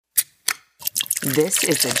This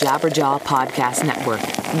is the Jabberjaw Podcast Network.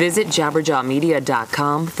 Visit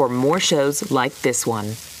jabberjawmedia.com for more shows like this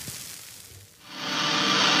one.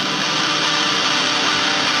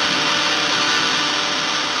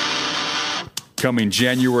 Coming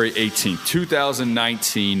January 18th,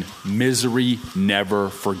 2019, Misery Never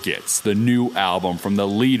Forgets, the new album from the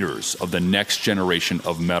leaders of the next generation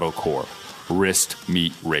of metalcore, Wrist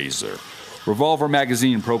Meet Razor. Revolver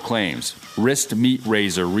magazine proclaims, Wrist Meet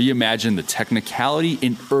Razor reimagined the technicality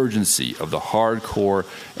and urgency of the hardcore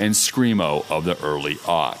and screamo of the early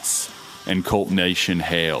aughts. And Cult Nation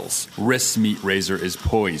hails, Wrist Meet Razor is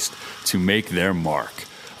poised to make their mark,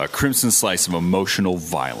 a crimson slice of emotional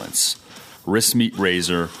violence. Wrist Meet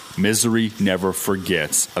Razor, Misery Never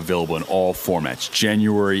Forgets, available in all formats,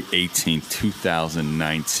 January 18th,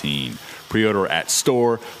 2019. Pre-order at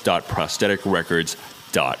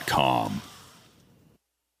store.prostheticrecords.com.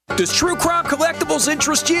 Does true crime collectibles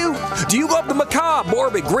interest you? Do you love the macabre,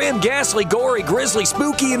 morbid, grim, ghastly, gory, grisly,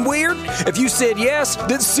 spooky, and weird? If you said yes,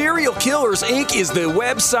 then Serial Killers Inc. is the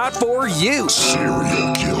website for you.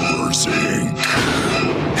 Serial Killers Inc.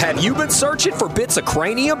 Have you been searching for bits of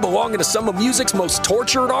cranium belonging to some of music's most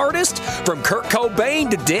tortured artists? From Kurt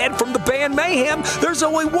Cobain to Dead from the band Mayhem, there's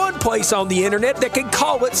only one place on the internet that can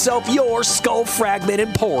call itself your Skull Fragment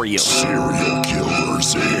Emporium. Serial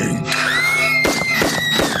Killers Inc.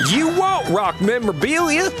 You won't rock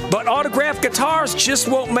memorabilia, but autographed guitars just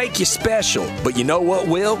won't make you special. But you know what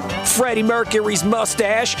will? Freddie Mercury's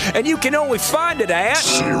mustache, and you can only find it at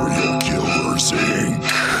Serial Killers Inc.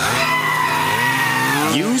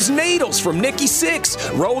 Used needles from Nikki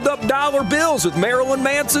Sixx, rolled up dollar bills with Marilyn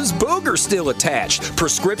Manson's booger still attached,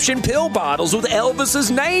 prescription pill bottles with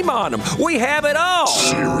Elvis's name on them. We have it all.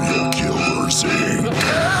 Serial Killers Inc.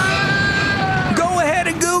 Go ahead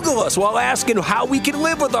and Google us while asking how we can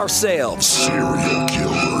live with ourselves. Serial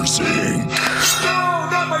Killers Inc. No,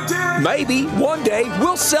 not my dad. Maybe one day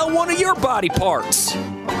we'll sell one of your body parts.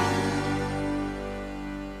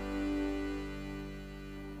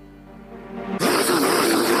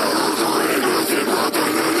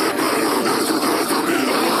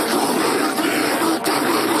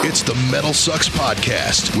 It's the Metal Sucks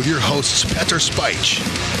Podcast with your hosts Petter Speich,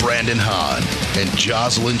 Brandon Hahn, and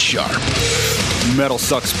Jocelyn Sharp. Metal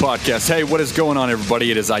Sucks Podcast. Hey, what is going on,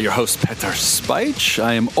 everybody? It is I, your host, Petter Speich.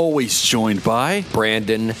 I am always joined by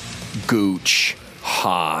Brandon Gooch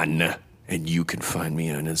Hahn. And you can find me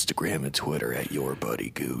on Instagram and Twitter at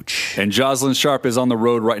YourBuddyGooch. And Jocelyn Sharp is on the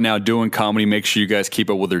road right now doing comedy. Make sure you guys keep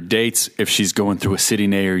up with her dates. If she's going through a city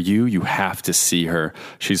near you, you have to see her.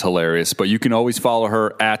 She's hilarious. But you can always follow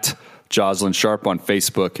her at Jocelyn Sharp on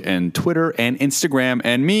Facebook and Twitter and Instagram,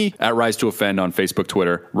 and me at Rise to Offend on Facebook,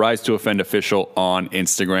 Twitter, Rise to Offend Official on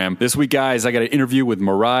Instagram. This week, guys, I got an interview with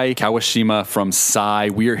Mirai Kawashima from Sigh.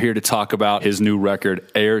 We are here to talk about his new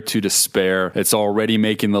record, Heir to Despair. It's already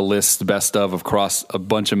making the list best of across a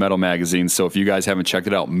bunch of metal magazines, so if you guys haven't checked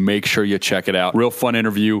it out, make sure you check it out. Real fun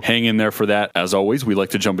interview. Hang in there for that. As always, we like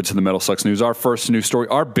to jump into the Metal Sucks news. Our first news story,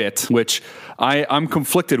 our bit, which I'm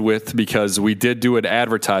conflicted with because we did do an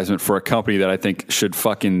advertisement for a company that I think should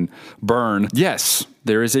fucking burn. Yes,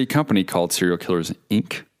 there is a company called Serial Killers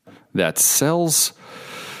Inc. that sells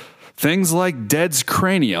things like Dead's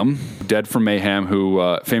cranium, Dead from Mayhem,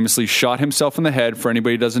 who famously shot himself in the head, for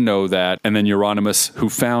anybody who doesn't know that, and then Euronymous, who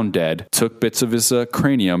found Dead, took bits of his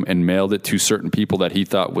cranium and mailed it to certain people that he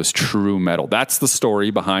thought was true metal. That's the story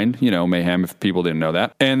behind, Mayhem, if people didn't know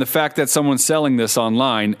that. And the fact that someone's selling this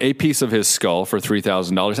online, a piece of his skull for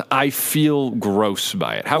 $3,000, I feel gross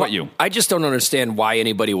by it. How about you? I just don't understand why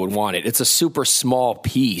anybody would want it. It's a super small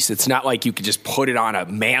piece. It's not like you could just put it on a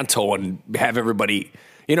mantle and have everybody...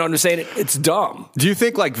 You know what I'm saying? It's dumb. Do you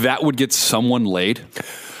think like that would get someone laid?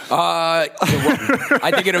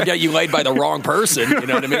 I think it'll get you laid by the wrong person. You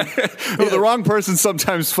know what I mean? Well, the wrong person's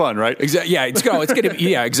sometimes fun, right? Exactly. Yeah,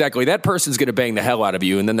 yeah, exactly. That person's gonna bang the hell out of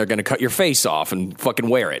you, and then they're gonna cut your face off and fucking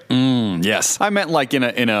wear it. Yes, I meant like in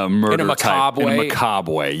a murder in a macabre way. In a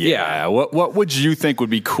macabre way. Yeah. What would you think would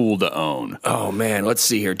be cool to own? Oh man, let's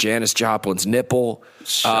see here. Janis Joplin's nipple.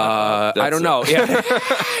 I don't know. Yeah.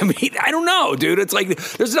 I mean, I don't know, dude. It's like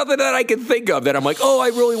there's nothing that I can think of that I'm like, oh, I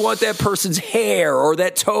really want that person's hair or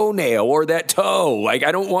that toenail or that toe. Like,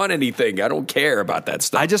 I don't want anything. I don't care about that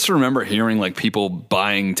stuff. I just remember hearing like people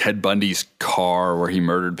buying Ted Bundy's car where he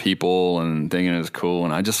murdered people and thinking it was cool,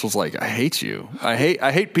 and I just was like, I hate you. I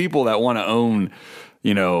hate people that want to own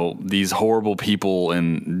these horrible people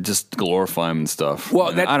and just glorify them and stuff.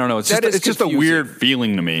 Well, I don't know. It's just a weird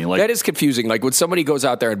feeling to me. Like, that is confusing. Like when somebody goes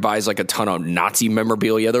out there and buys like a ton of Nazi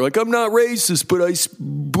memorabilia, they're like, I'm not racist, but I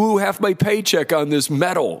blew half my paycheck on this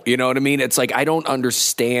medal. You know what I mean? It's like, I don't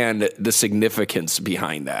understand the significance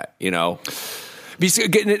behind that, Because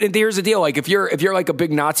here's the deal: like if you're like a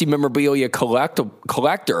big Nazi memorabilia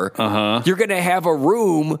collector, you're going to have a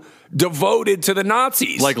room devoted to the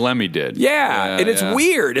Nazis, like Lemmy did. Yeah, and it's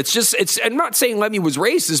weird. I'm not saying Lemmy was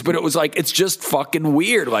racist, but it was like it's just fucking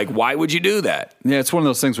weird. Like, why would you do that? Yeah, it's one of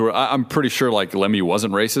those things where I'm pretty sure like Lemmy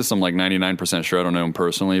wasn't racist. I'm like 99% sure. I don't know him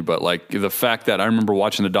personally, but like the fact that I remember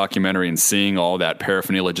watching the documentary and seeing all that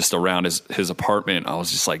paraphernalia just around his apartment, I was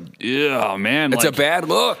just like, yeah, man, it's a bad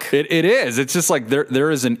look. It is. It's just like there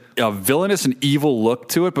is a villainous and evil look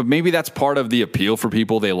to it, but maybe that's part of the appeal for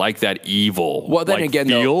people. They like that evil. Well, then again,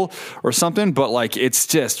 feel or something, but like it's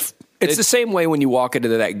the same way when you walk into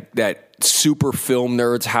that super film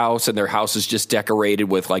nerd's house and their house is just decorated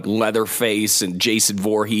with like Leatherface and Jason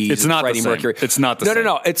Voorhees. It's not Freddie Mercury. It's not the same.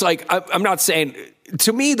 No. It's like I'm not saying.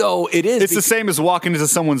 To me, though, it is. It's the same as walking into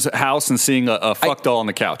someone's house and seeing a fuck doll on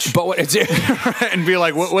the couch. But what it's and be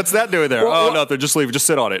like, what's that doing there? Well, nothing. Just leave it. Just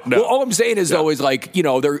sit on it. No. Well, all I'm saying is though is like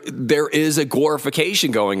there is a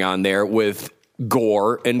glorification going on there with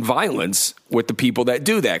gore and violence with the people that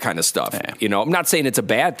do that kind of stuff. Yeah. I'm not saying it's a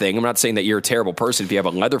bad thing. I'm not saying that you're a terrible person if you have a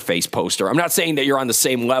Leatherface poster. I'm not saying that you're on the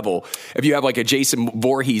same level if you have like a Jason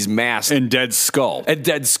Voorhees mask and Dead Skull.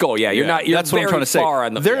 Yeah, you're not. You're That's what I'm trying to say.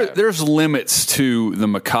 On there's limits to the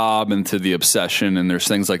macabre and to the obsession, and there's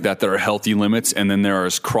things like that are healthy limits, and then there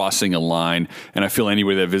is crossing a line. And I feel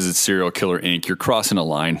anybody that visits Serial Killer Inc., you're crossing a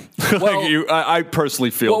line. Well, I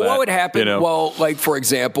personally feel that. Well, what would happen? Well, like for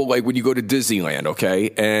example, like when you go to Disneyland, okay,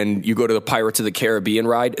 and you go to the Pirates of the Caribbean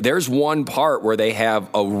ride, there's one part where they have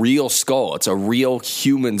a real skull. It's a real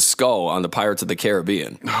human skull on the Pirates of the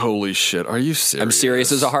Caribbean. Holy shit. Are you serious? I'm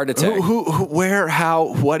serious as a heart attack. Who, where,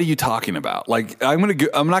 how, what are you talking about? Like, I'm not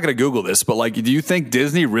going to Google this, but like, do you think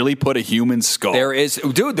Disney really put a human skull? There is,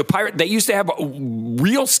 dude, they used to have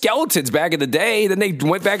real skeletons back in the day. Then they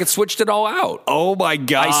went back and switched it all out. Oh my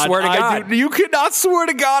God. I swear to God. You could not swear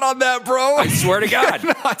to God on that, bro. I swear to God.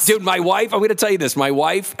 Dude, my wife, I'm going to tell you this. My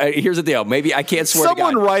wife, here's the deal. Maybe I can't swear to God.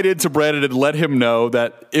 Someone write into Brandon and let him know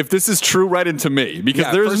that if this is true, write into me.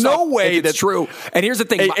 Because there's no way that's true. And here's the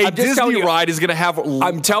thing. A Disney ride is going to have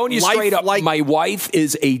I'm telling you straight up, my wife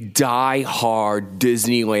is a die-hard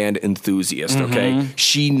Disneyland enthusiast, okay?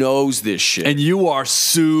 She knows this shit. And you are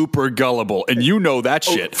super gullible, and you know that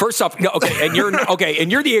shit. First off, and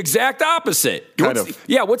you're the exact opposite.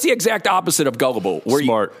 Yeah, what's the exact opposite of gullible?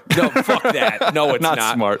 Smart. No, fuck that. No, it's not.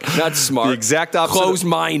 Not smart. Not smart. The exact opposite.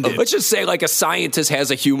 Closed-minded. Let's just say like a scientist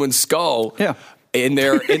has a human skull. Yeah. In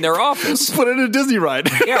their office. Put it in a Disney ride.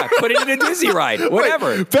 Yeah, put it in a Disney ride.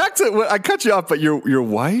 Whatever. Wait, back to I cut you off, but your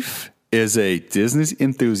wife is a Disney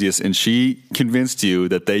enthusiast, and she convinced you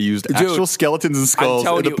that they used actual skeletons and skulls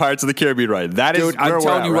in the Pirates of the Caribbean ride. That is, I'm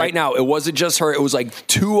telling you right now, it wasn't just her. It was like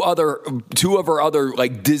two of her other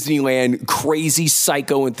like Disneyland crazy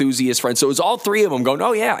psycho enthusiast friends. So it was all three of them going,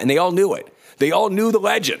 oh yeah, and they all knew it. They all knew the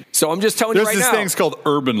legend. So I'm just telling you right now. There's this thing's called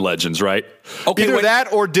urban legends, right? Okay, either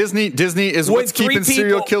that or Disney. Disney is what's keeping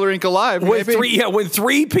Serial Killer Inc. alive. When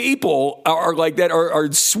three people are like that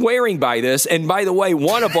are swearing by this, and by the way,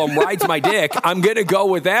 one of them rides my dick, I'm going to go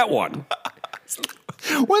with that one.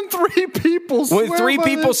 When three people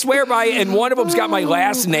swear by it, and one of them's got my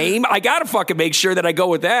last name, I got to fucking make sure that I go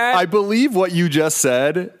with that. I believe what you just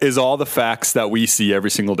said is all the facts that we see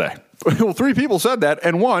every single day. Well, three people said that,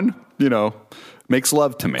 and one, makes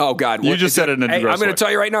love to me. Oh God! You just said it in a I'm going to tell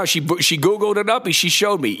you right now. She Googled it up and she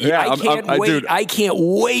showed me. Yeah, I can't wait. Dude, I can't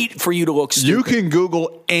wait for you to look stupid. You can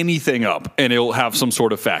Google anything up and it'll have some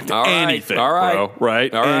sort of fact. All right, anything, all right, bro.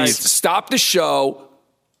 Right? All right. Stop the show.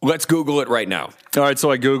 Let's Google it right now. All right, so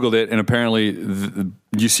I Googled it, and apparently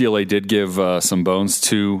UCLA did give some bones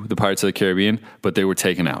to the Pirates of the Caribbean, but they were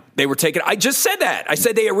taken out. I just said that. I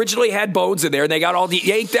said they originally had bones in there, and they got all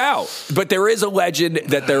yanked out. But there is a legend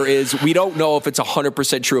that we don't know if it's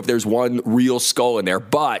 100% true if there's one real skull in there,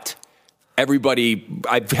 but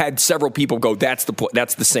I've had several people go, that's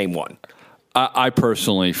the same one. I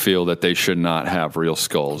personally feel that they should not have real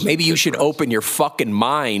skulls. Maybe you should open your fucking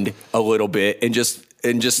mind a little bit and just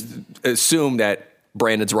assume that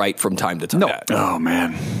Brandon's right from time to time. No. Oh,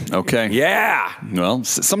 man. Okay. Yeah. Well,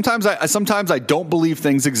 sometimes I don't believe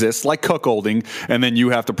things exist, like cuckolding, and then you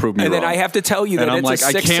have to prove me wrong. And then I have to tell you that and I'm it's like, a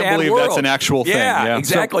sick, I can't sad believe world. that's an actual thing. Yeah,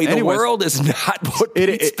 exactly. So, anyways, the world is not what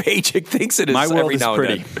Pete Spacek thinks it is. My world every is now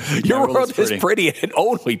pretty. And then. Your world is pretty and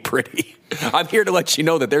only pretty. I'm here to let you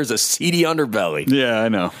know that there's a seedy underbelly. Yeah, I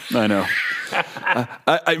know.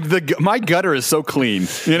 My gutter is so clean.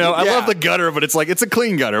 I love the gutter, but it's a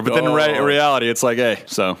clean gutter. But then in reality, it's like, hey,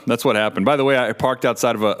 so that's what happened. By the way, I parked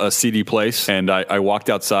outside of a CD place, and I walked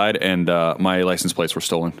outside, and my license plates were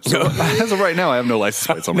stolen. So as of right now, I have no license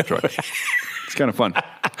plates on my truck. It's kind of fun.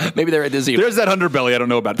 Maybe they're at Disneyland. There's that underbelly I don't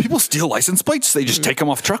know about. People steal license plates. They just take them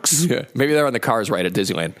off trucks. Yeah. Maybe they're on the cars right at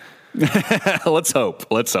Disneyland. Let's hope.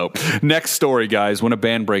 Next story, guys. When a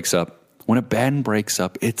band breaks up,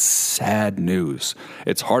 it's sad news.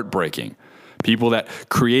 It's heartbreaking. People that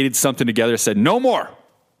created something together said, no more.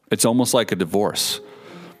 It's almost like a divorce.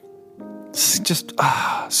 It's just,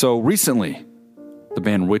 So recently, the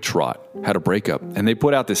band Witch Rot had a breakup, and they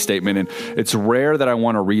put out this statement, and it's rare that I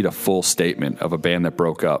want to read a full statement of a band that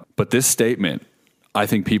broke up. But this statement, I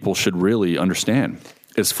think people should really understand,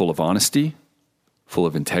 is full of honesty, full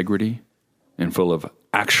of integrity, and full of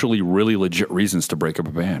actually really legit reasons to break up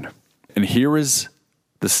a band. And here is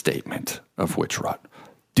the statement of Witch Rot.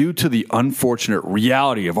 Due to the unfortunate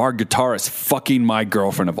reality of our guitarist fucking my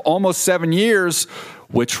girlfriend of almost 7 years,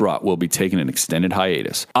 Witch Rot will be taking an extended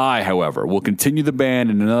hiatus. I, however, will continue the band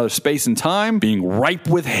in another space and time, being ripe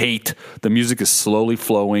with hate. The music is slowly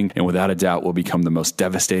flowing, and without a doubt will become the most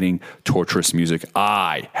devastating, torturous music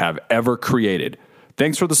I have ever created.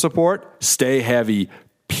 Thanks for the support. Stay heavy,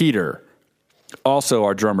 Peter. Also,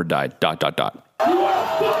 our drummer died, ...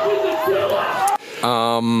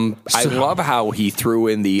 I love how he threw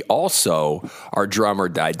in the also our drummer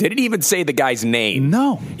died. Didn't even say the guy's name.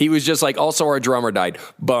 No. He was just like, also our drummer died.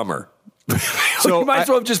 Bummer. So you might as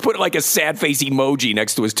well have just put like a sad face emoji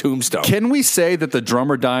next to his tombstone. Can we say that the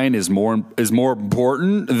drummer dying is more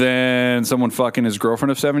important than someone fucking his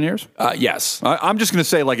girlfriend of 7 years? Yes. I'm just going to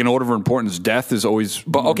say, like, in order of importance, death is always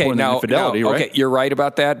more important than infidelity, right? Okay, you're right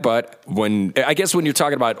about that. But when you're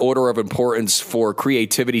talking about order of importance for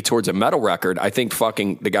creativity towards a metal record, I think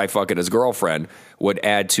the guy fucking his girlfriend would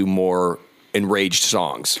add to more enraged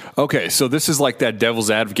songs. Okay, so this is like that devil's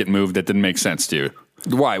advocate move that didn't make sense to you.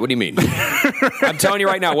 Why? What do you mean? I'm telling you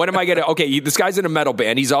right now. What am I going to? Okay, this guy's in a metal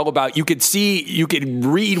band. He's all about. You could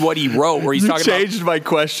read what he wrote. Where he's talking about. You changed my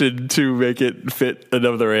question to make it fit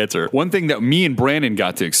another answer. One thing that me and Brandon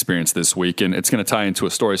got to experience this week, and it's going to tie into a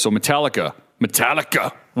story. So Metallica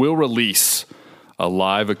will release a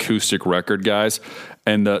live acoustic record, guys,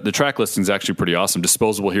 and the track listing is actually pretty awesome.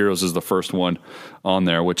 Disposable Heroes is the first one on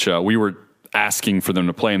there, which we were asking for them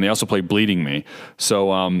to play, and they also play Bleeding Me.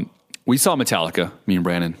 So. We saw Metallica, me and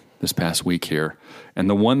Brandon, this past week here. And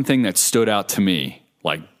the one thing that stood out to me,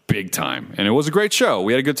 like big time, and it was a great show.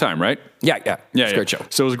 We had a good time, right? Yeah. It's a great show.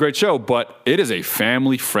 So it was a great show, but it is a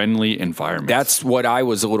family-friendly environment. That's what I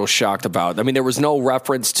was a little shocked about. I mean, there was no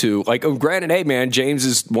reference to, like, granted, hey, man, James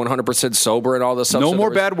is 100% sober and all this stuff. No more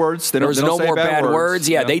bad words. There was no more bad words.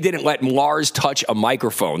 Yeah, they didn't let Lars touch a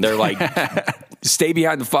microphone. They're like... Stay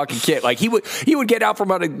behind the fucking kit. Like he would get out from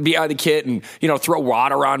behind the kit and throw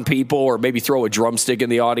water on people or maybe throw a drumstick in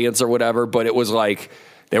the audience or whatever. But it was like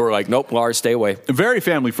they were like, nope, Lars, stay away. Very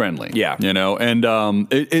family friendly. Yeah, and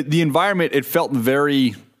the environment, it felt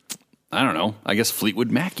very. I don't know. I guess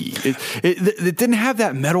Fleetwood Mackie. It didn't have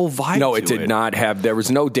that metal vibe. No, it did not have. There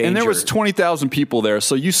was no danger, and there was 20,000 people there.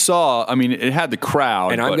 So you saw. I mean, it had the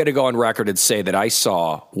crowd. And I'm going to go on record and say that I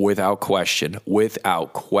saw, without question,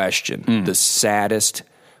 the saddest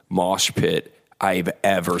mosh pit I've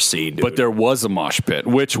ever seen. Dude. But there was a mosh pit,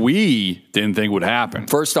 which we didn't think would happen.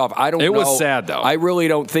 First off, I don't know. It was sad, though. I really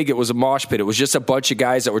don't think it was a mosh pit. It was just a bunch of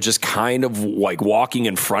guys that were just kind of like walking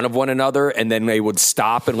in front of one another, and then they would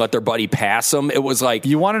stop and let their buddy pass them. It was like...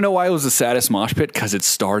 You want to know why it was the saddest mosh pit? Because it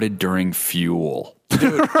started during Fuel.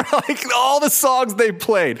 Dude. Like all the songs they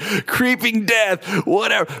played, Creeping Death,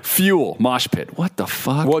 whatever, Fuel, mosh pit. What the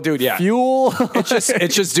fuck? Well, dude, yeah, Fuel.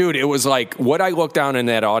 it's just, dude. It was like what I looked down in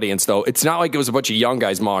that audience, though. It's not like it was a bunch of young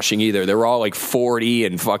guys moshing either. They were all like 40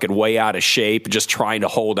 and fucking way out of shape, just trying to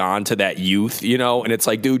hold on to that youth, And it's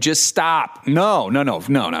like, dude, just stop. No.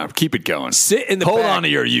 Keep it going. Sit in the hold back. on to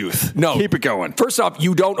your youth. No, keep it going. First off,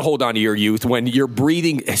 you don't hold on to your youth when you're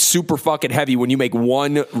breathing super fucking heavy when you make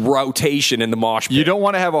one rotation in the mosh pit. You don't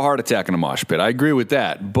want to have a heart attack in a mosh pit. I agree with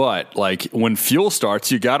that. But like when Fuel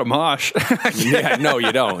starts, you got to mosh. Yeah, no,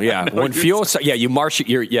 you don't. Yeah, when Fuel, you mosh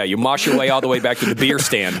your way all the way back to the beer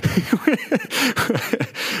stand.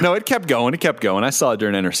 No, it kept going. It kept going. I saw it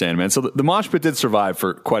during Enter Sandman. So the mosh pit did survive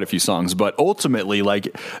for quite a few songs, but ultimately,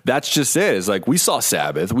 like, that's just it. Is like we saw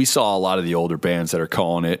Sabbath, we saw a lot of the older bands that are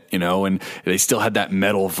calling it, you know, and they still had that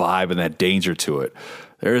metal vibe and that danger to it.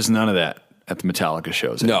 There is none of that at the Metallica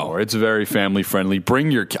shows anymore. It's very family friendly.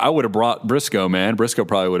 I would have brought Briscoe, man. Briscoe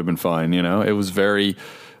probably would have been fine. You know, it was very,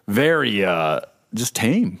 very just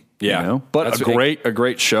tame. Yeah, you know? But a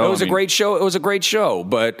great show. It was a great show. It was a great show.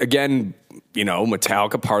 But again, you know,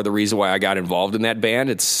 Metallica, part of the reason why I got involved in that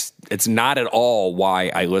band, it's not at all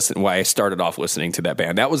why I started off listening to that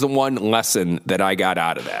band. That was the one lesson that I got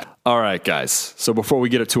out of that. All right, guys. So before we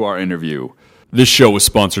get to our interview, this show is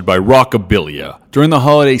sponsored by Rockabilia. During the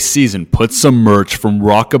holiday season, put some merch from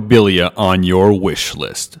Rockabilia on your wish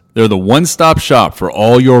list. They're the one-stop shop for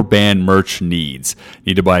all your band merch needs.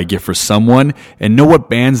 Need to buy a gift for someone and know what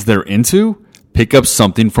bands they're into? Pick up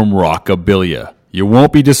something from Rockabilia. You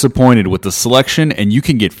won't be disappointed with the selection, and you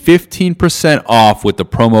can get 15% off with the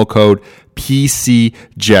promo code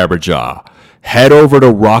PCJabberjaw. Head over to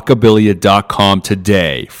rockabilia.com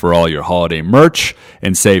today for all your holiday merch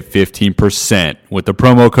and save 15% with the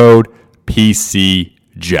promo code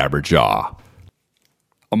PCJabberjaw.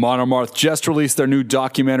 Amon Amarth just released their new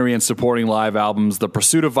documentary and supporting live albums, The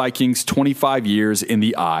Pursuit of Vikings, 25 Years in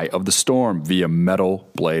the Eye of the Storm, via Metal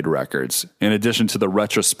Blade Records. In addition to the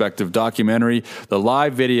retrospective documentary, the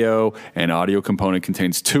live video and audio component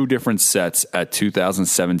contains 2 different sets at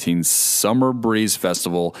 2017's Summer Breeze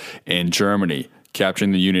Festival in Germany,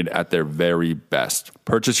 capturing the unit at their very best.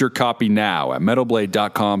 Purchase your copy now at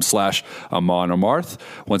metalblade.com/Amon Amarth.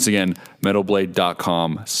 Once again,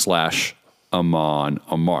 metalblade.com/Amon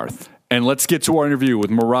Amarth. And let's get to our interview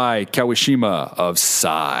with Mirai Kawashima of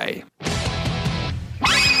Sigh.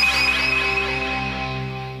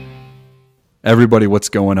 Everybody, what's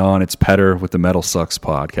going on? It's Petter with the Metal Sucks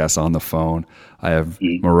podcast on the phone. I have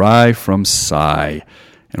Mirai from Sigh,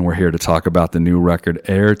 and we're here to talk about the new record,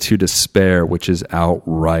 Heir to Despair, which is out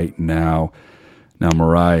right now. Now,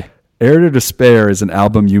 Mirai, Heir to Despair is an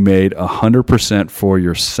album you made 100% for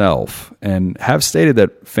yourself and have stated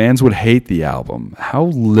that fans would hate the album. How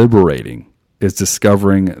liberating is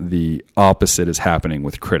discovering the opposite is happening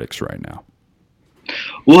with critics right now?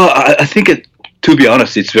 Well, I think, to be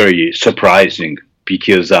honest, it's very surprising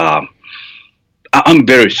because I'm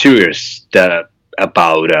very serious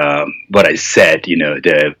about what I said. You know,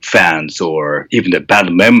 the fans or even the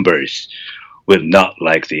band members will not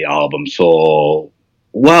like the album. So,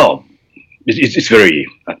 well, it's very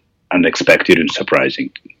unexpected and surprising.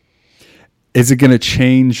 Is it going to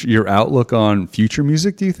change your outlook on future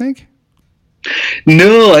music, do you think?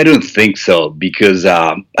 No, I don't think so, because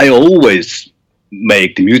I always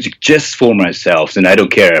make the music just for myself, and I don't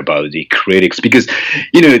care about the critics. Because,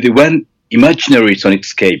 you know, when Imaginary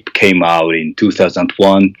Sonicscape came out in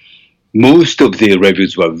 2001, most of the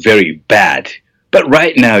reviews were very bad. But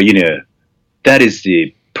right now, you know, that is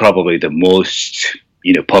probably the most,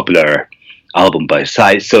 you know, popular album by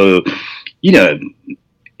Sigh. So, you know,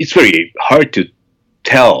 it's very hard to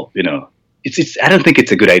tell, you know. It's I don't think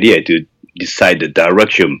it's a good idea to decide the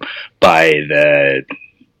direction by the,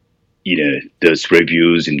 you know, those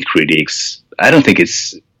reviews and critics. I don't think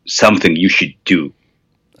it's something you should do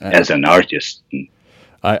as an artist.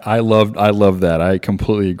 I love that. I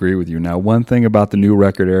completely agree with you. Now, one thing about the new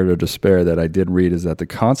record, Heir to Despair, that I did read is that the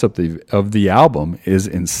concept of the album is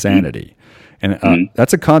insanity. And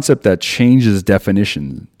that's a concept that changes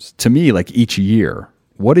definitions to me, like each year.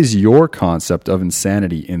 What is your concept of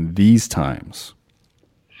insanity in these times?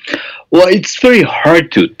 Well, it's very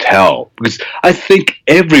hard to tell because I think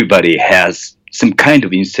everybody has some kind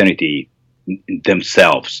of insanity in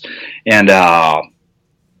themselves. And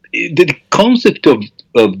the concept of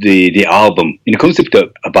the album, the concept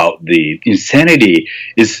about the insanity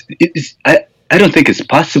is I don't think it's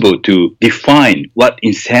possible to define what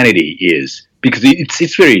insanity is. Because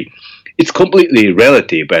it's completely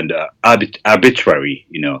relative and arbitrary,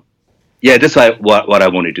 you know. Yeah, that's what I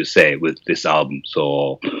wanted to say with this album.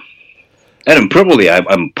 So, and probably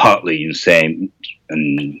I'm partly insane.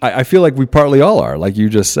 And I feel like we partly all are, like you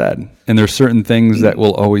just said. And there's certain things that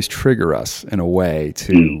will always trigger us in a way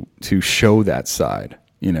to show that side,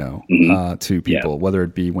 you know, to people, whether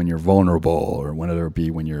it be when you're vulnerable or whether it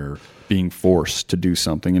be when you're being forced to do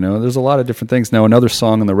something. You know, there's a lot of different things. Now, another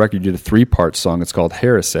song on the record, you did a 3-part song. It's called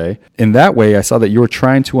Heresy. In that way, I saw that you were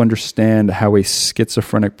trying to understand how a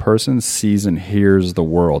schizophrenic person sees and hears the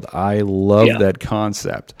world. I love that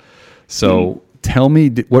concept. So tell me,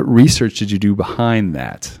 what research did you do behind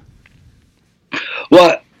that?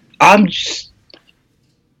 Well,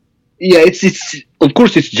 it's of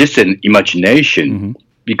course it's just an imagination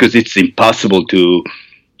because it's impossible to,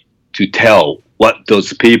 to tell what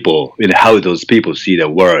those people, how those people see the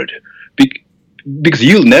world, because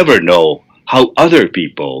you'll never know how other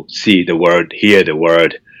people see the world, hear the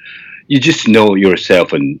world. You just know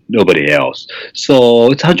yourself and nobody else.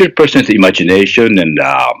 So it's 100% imagination, and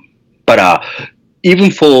but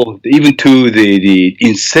even to the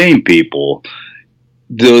insane people,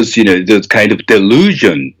 those those kind of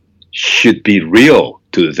delusion should be real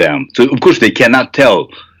to them. So of course they cannot tell.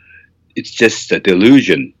 It's just a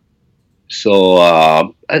delusion.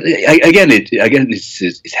 So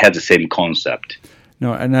it has the same concept.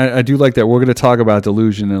 No, and I do like that. We're going to talk about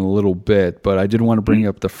delusion in a little bit, but I did want to bring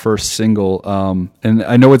up the first single, and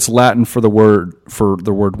I know it's Latin for the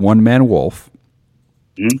word one man wolf.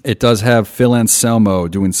 Mm-hmm. It does have Phil Anselmo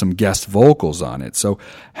doing some guest vocals on it. So,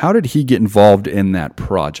 how did he get involved in that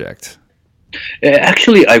project?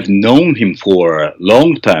 Actually, I've known him for a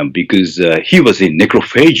long time because he was in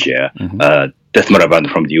Necrophagia, death metal band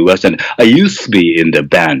from the US, and I used to be in the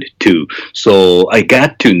band too. So I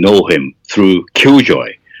got to know him through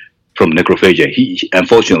Killjoy from Necrophagia.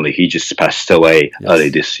 Unfortunately, he just passed away early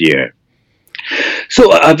this year.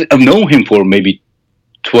 So I've known him for maybe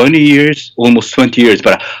 20 years, almost 20 years,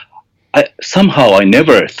 but I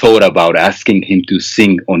never thought about asking him to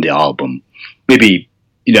sing on the album. Maybe,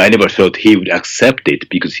 I never thought he would accept it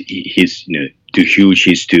because he's, too huge,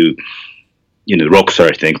 he's too, rock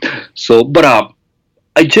star thing. So, but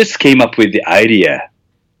I just came up with the idea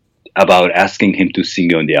about asking him to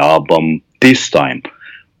sing on the album this time.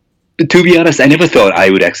 To be honest, I never thought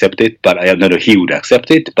I would accept it, but I know he would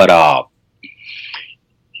accept it. But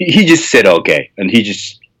he just said okay, and he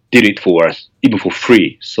just did it for us, even for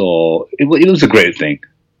free. So it was a great thing.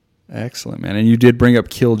 Excellent, man. And you did bring up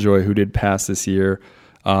Killjoy, who did pass this year.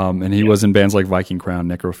 And he was in bands like Viking Crown,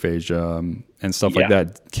 Necrophagia, and stuff like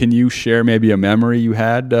that. Can you share maybe a memory you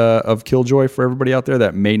had of Killjoy for everybody out there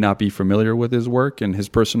that may not be familiar with his work and his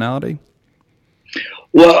personality?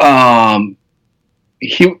 Well,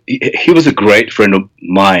 he was a great friend of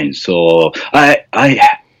mine. So I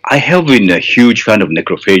have been a huge fan of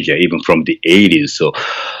Necrophagia even from the 80s. So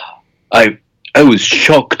I was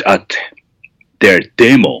shocked at their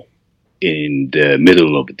demo in the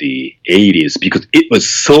middle of the 80s because it was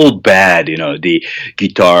so bad. The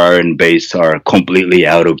guitar and bass are completely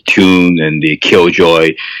out of tune, and the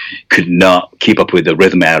Killjoy could not keep up with the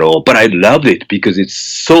rhythm at all. But I loved it because it's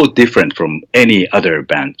so different from any other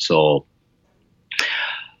band. So,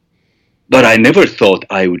 but I never thought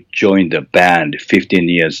I would join the band 15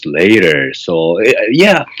 years later. So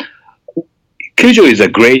yeah, Killjoy is a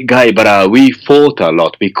great guy, but we fought a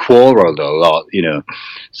lot. We quarreled a lot,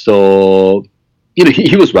 So,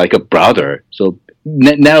 he was like a brother. So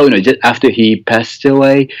now, just after he passed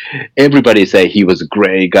away, everybody say he was a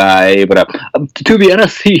great guy. But to be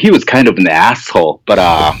honest, he was kind of an asshole. But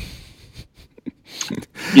I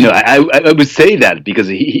would say that because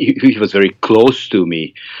he was very close to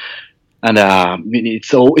me. And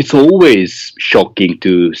it's always shocking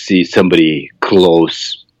to see somebody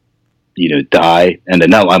close die. And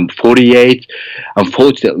now I'm 48.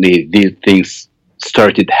 Unfortunately, these things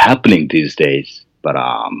started happening these days. But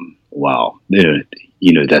wow,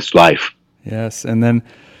 that's life. Yes, and then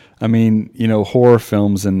horror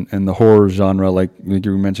films and the horror genre, like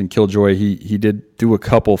you mentioned, Killjoy. He did do a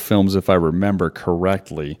couple films, if I remember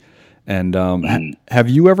correctly. And have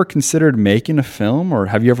you ever considered making a film, or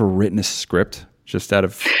have you ever written a script just out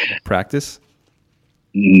of practice?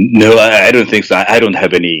 No, I don't think so. I don't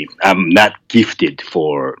have any. I'm not gifted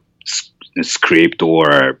for script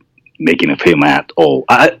or making a film at all.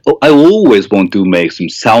 I always want to make some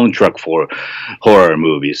soundtrack for horror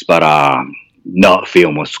movies, but not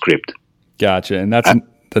film or script. Gotcha. And that's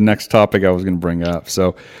the next topic I was going to bring up.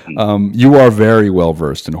 So you are very well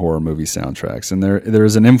versed in horror movie soundtracks, and there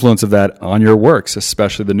is an influence of that on your works,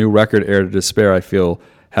 especially the new record, Air to Despair, I feel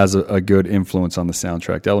has a good influence on the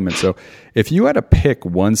soundtrack element. So if you had to pick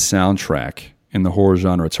one soundtrack in the horror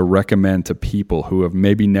genre to recommend to people who have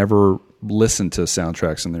maybe never listened to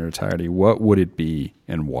soundtracks in their entirety, what would it be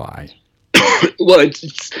and why? Well,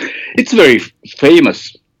 it's a very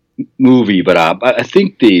famous movie, but I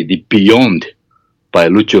think the Beyond by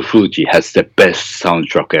Lucio Fulci has the best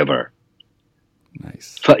soundtrack ever.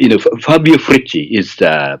 Nice. Fabio Frecci is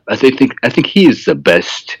I think he is the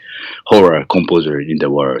best horror composer in the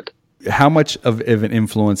world. How much of an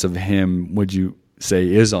influence of him would you say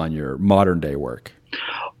is on your modern day work?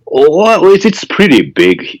 Well, it's pretty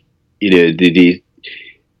big.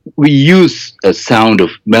 We use a sound of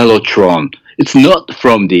mellotron. It's not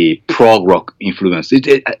from the prog rock influence.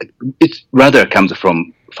 It rather comes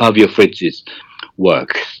from Fabio Frecci's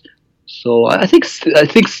work. So I think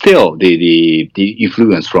still the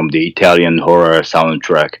influence from the Italian horror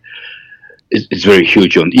soundtrack is very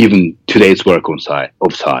huge on even today's work on Sigh.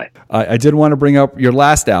 I did want to bring up your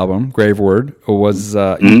last album, Grave Word, was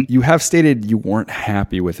you have stated you weren't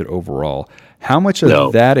happy with it overall. How much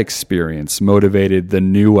of that experience motivated the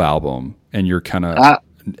new album and your kind of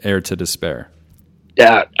Heir to Despair?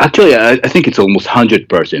 Yeah, actually, I think it's almost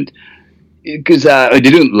 100%, because I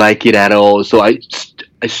didn't like it at all. So I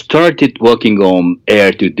started working on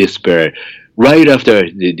Heir to Despair right after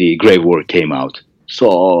the Grave Word came out.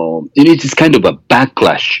 So it is kind of a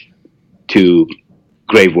backlash to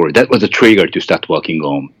Grave Word. That was a trigger to start working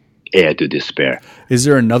on Heir to Despair. Is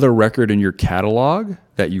there another record in your catalog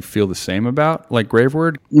that you feel the same about, like Grave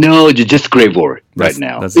Word? No, just Grave Word right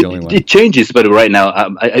now. That's the only one. It changes, but right now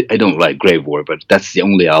I don't like Grave Word, but that's the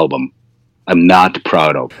only album I'm not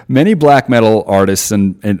proud of. Many black metal artists,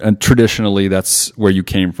 and traditionally that's where you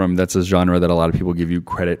came from. That's a genre that a lot of people give you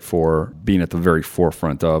credit for being at the very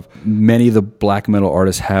forefront of. Many of the black metal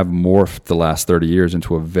artists have morphed the last 30 years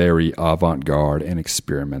into a very avant-garde and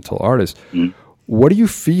experimental artist. What do you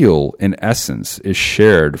feel, in essence, is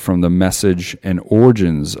shared from the message and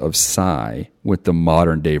origins of Sigh with the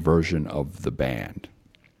modern-day version of the band?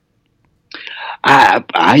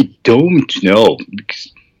 I don't know.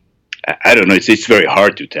 I don't know. It's very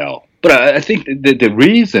hard to tell. But I think the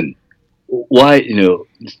reason why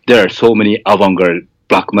there are so many avant-garde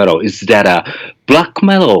black metal is that black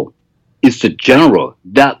metal is the genre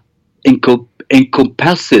that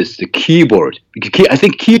encompasses the keyboard. I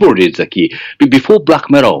think keyboard is the key. Before black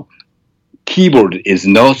metal, keyboard is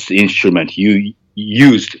not the instrument you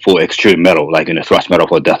used for extreme metal, like in thrash metal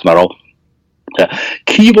or death metal.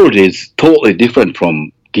 Keyboard is totally different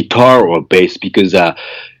from guitar or bass, because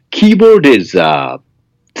keyboard is a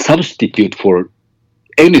substitute for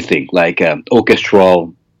anything, like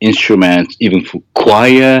orchestral instruments, even for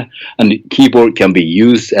choir, and keyboard can be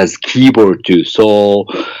used as keyboard too. So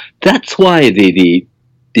that's why the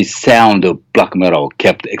sound of black metal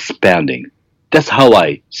kept expanding. That's how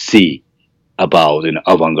I see about an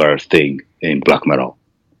avant-garde thing in black metal.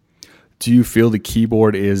 Do you feel the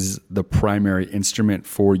keyboard is the primary instrument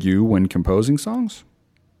for you when composing songs?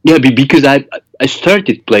 Yeah, because I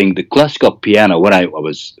started playing the classical piano when I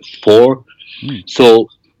was 4. So,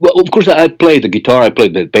 well, of course, I play the guitar, I play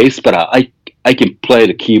the bass, but I can play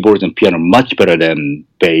the keyboard and piano much better than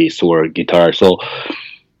bass or guitar. So,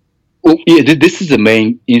 yeah, this is the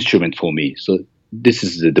main instrument for me. So this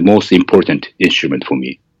is the most important instrument for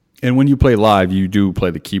me. And when you play live, you do play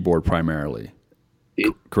the keyboard primarily,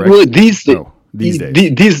 correct? Well, these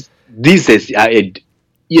days,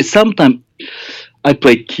 sometimes I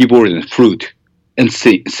play keyboard and flute and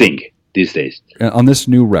sing these days. On this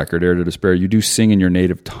new record, Heir to Despair, you do sing in your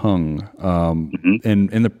native tongue.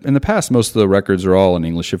 And in the past, most of the records are all in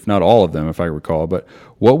English, if not all of them, if I recall. But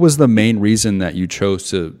what was the main reason that you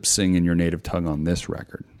chose to sing in your native tongue on this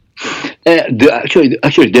record?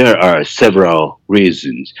 Actually, there are several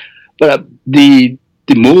reasons, but the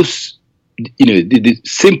most, the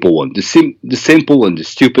simple one, the simple one, the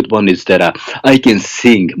stupid one is that I can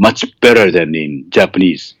sing much better than in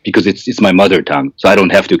Japanese, because it's my mother tongue, so I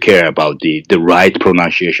don't have to care about the right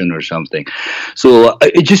pronunciation or something. So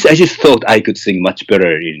I just thought I could sing much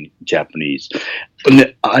better in Japanese.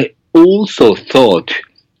 And I also thought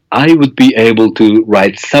I would be able to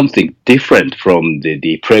write something different from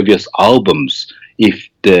the previous albums if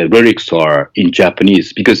the lyrics are in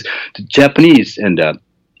Japanese, because the Japanese and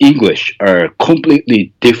English are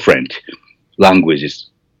completely different languages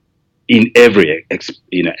in every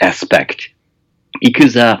aspect.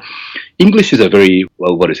 Because English is a very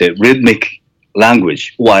rhythmic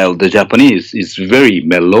language, while the Japanese is very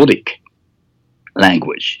melodic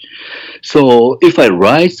language. So if I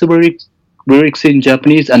write the lyrics in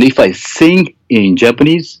Japanese and if I sing in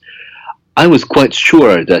Japanese, I was quite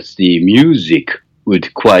sure that the music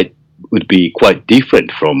would be quite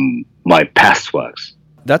different from my past works.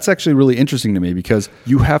 That's actually really interesting to me, because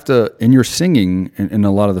you have to, in your singing in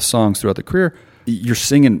a lot of the songs throughout the career, you're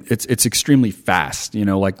singing, it's extremely fast,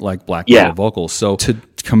 like black metal vocals. So to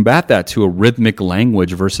combat that to a rhythmic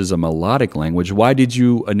language versus a melodic language, why did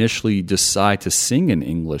you initially decide to sing in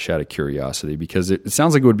English out of curiosity? Because it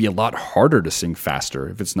sounds like it would be a lot harder to sing faster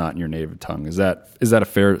if it's not in your native tongue. Is that a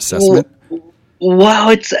fair assessment? Well,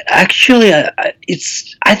 it's actually,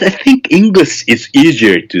 I think English is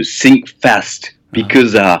easier to sing fast,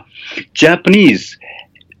 because Japanese,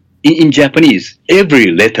 in Japanese, every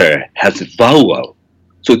letter has a vowel.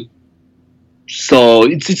 So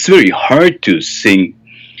it's very hard to sing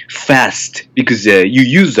fast, because you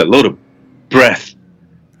use a lot of breath.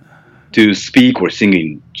 to speak or sing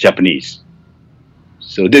in Japanese.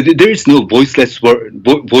 So there is no voiceless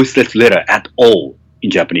letter at all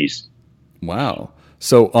in Japanese. Wow.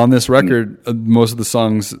 So on this record, most of the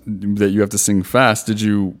songs that you have to sing fast, did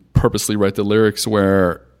you purposely write the lyrics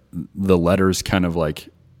where the letters kind of like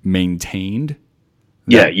maintained?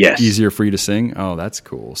 Yes. Easier for you to sing? Oh, that's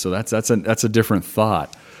cool. So that's a different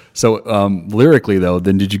thought. So lyrically though,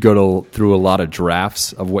 then did you go through a lot of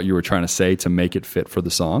drafts of what you were trying to say to make it fit for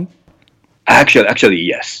the song? Actually,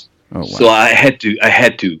 yes. Oh, wow. So I had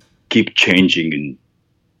to keep changing and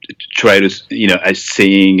try to, I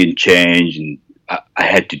sing and change, and I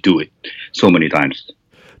had to do it so many times.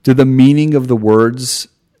 Did the meaning of the words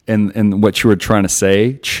and what you were trying to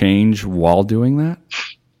say change while doing that?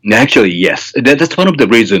 Actually, yes. That's one of the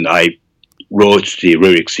reasons I wrote the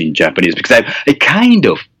lyrics in Japanese, because I kind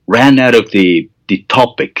of ran out of the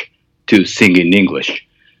topic to sing in English.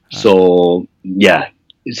 So, yeah,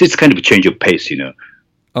 it's kind of a change of pace,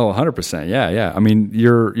 Oh, 100%. Yeah. I mean,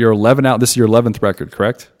 you're 11 out. This is your 11th record,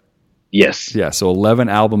 correct? Yes. Yeah, so 11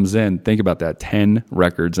 albums in. Think about that. 10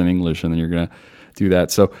 records in English, and then you're going to do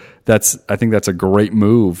that. So I think that's a great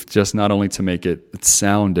move, just not only to make it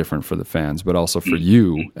sound different for the fans, but also for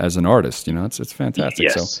you as an artist. It's fantastic.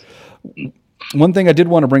 Yes. So one thing I did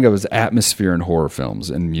want to bring up is atmosphere in horror films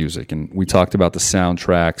and music. And we talked about the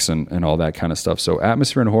soundtracks and all that kind of stuff. So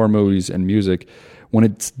atmosphere in horror movies and music, when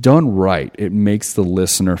it's done right, it makes the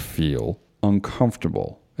listener feel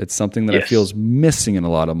uncomfortable. It's something that I feel is missing in a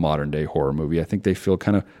lot of modern day horror movie. I think they feel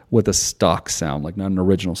kind of with a stock sound, like not an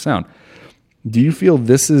original sound. Do you feel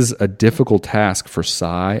this is a difficult task for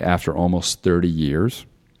Sigh after almost 30 years?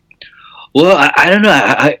 Well, I don't know.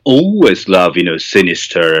 I always love,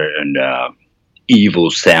 sinister and evil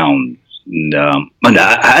sound. And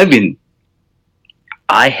I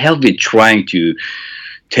have been trying to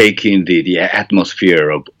take in the atmosphere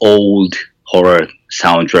of old horror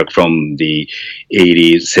soundtrack from the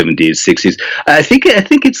 80s, 70s, 60s. I think it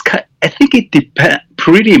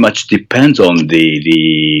pretty much depends on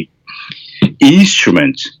the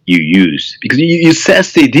instruments you use, because you said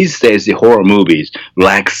these days the horror movies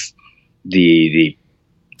lacks the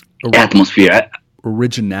atmosphere.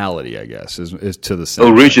 Originality, I guess, is to the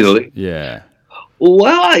same. Originally, yeah.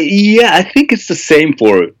 Well, yeah, I think it's the same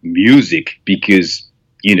for music, because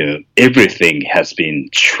everything has been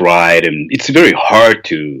tried, and it's very hard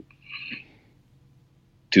to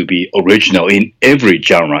be original in every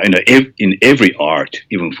genre, in every art,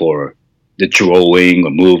 even for the drawing,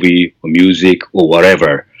 or movie, or music, or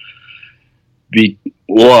whatever. I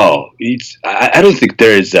don't think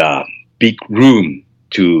there is a big room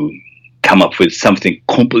to come up with something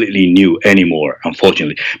completely new anymore,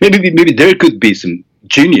 unfortunately. Maybe there could be some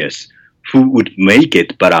genius who would make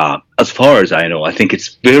it, but as far as I know, I think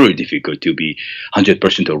it's very difficult to be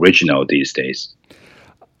 100% original these days.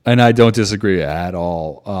 And I don't disagree at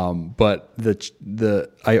all. But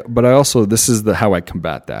I also, this is how I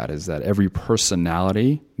combat that, is that every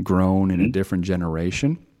personality grown in a different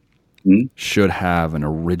generation should have an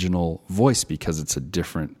original voice, because it's a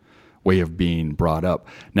different way of being brought up.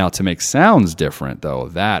 Now, to make sounds different, though,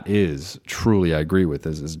 that is truly, I agree with,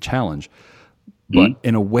 is a challenge. But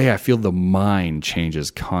in a way, I feel the mind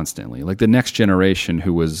changes constantly. Like the next generation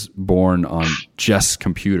who was born on just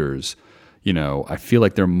computers, I feel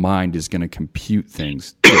like their mind is going to compute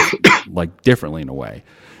things like differently in a way.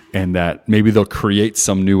 And that maybe they'll create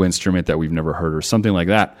some new instrument that we've never heard or something like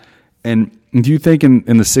that. And do you think in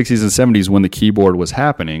the 60s and 70s, when the keyboard was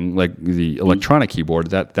happening, like the electronic keyboard,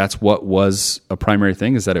 that's what was a primary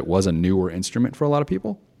thing, is that it was a newer instrument for a lot of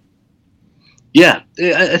people? Yeah,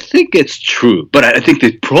 I think it's true. But I think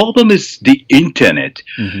the problem is the internet.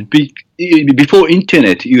 Before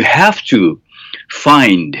internet, you have to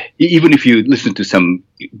find, even if you listen to some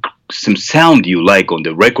sound you like on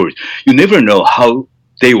the record, you never know how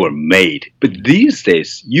they were made. But these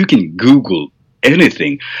days, you can Google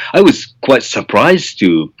anything. I was quite surprised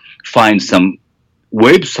to find some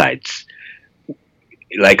websites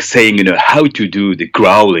like saying, how to do the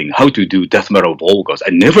growling, how to do death metal vocals. I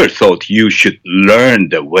never thought you should learn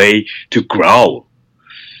the way to growl.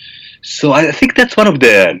 So I think that's one of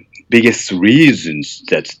the biggest reasons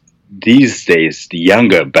that these days the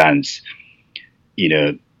younger bands,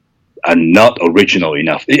 are not original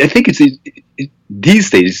enough. I think these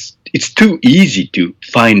days it's too easy to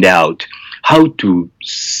find out how to,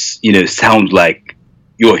 sound like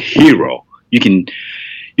your hero. You can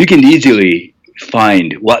easily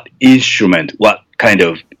find what instrument, what kind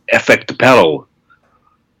of effect pedal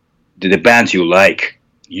the bands you like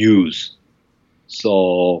use.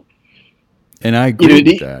 So And I agree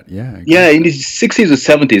with that. Yeah, in the 60s or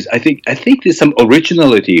 70s, I think there's some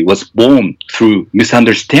originality was born through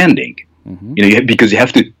misunderstanding. Because you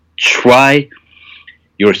have to try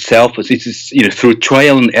yourself. It's through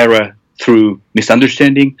trial and error, through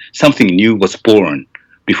misunderstanding, something new was born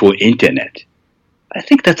before internet. I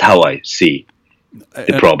think that's how I see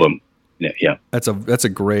the problem. Yeah, that's a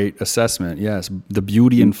great assessment. Yes, the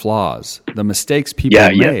beauty and flaws, the mistakes people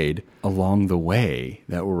made along the way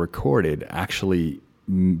that were recorded actually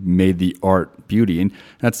made the art beauty, and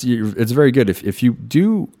it's very good. If you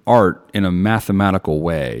do art in a mathematical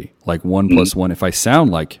way, like 1 + 1. If I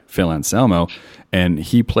sound like Phil Anselmo and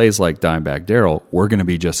he plays like Dimebag Darrell, we're going to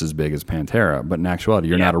be just as big as Pantera. But in actuality,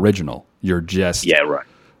 you're not original. You're just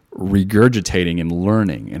regurgitating and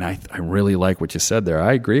learning. And I really like what you said there.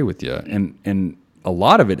 I agree with you. And a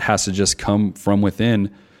lot of it has to just come from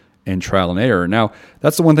within and trial and error. Now,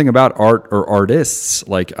 that's the one thing about art or artists.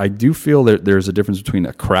 Like, I do feel that there's a difference between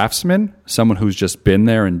a craftsman, someone who's just been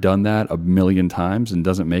there and done that a million times and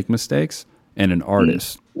doesn't make mistakes, and an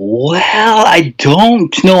artist. Well, I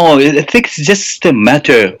don't know. I think it's just a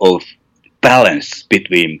matter of balance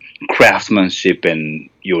between craftsmanship and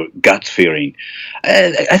your gut feeling.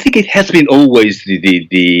 I think it has been always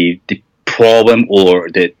the problem or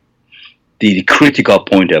the critical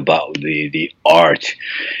point about the art.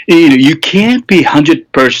 You can't be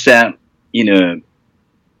 100%.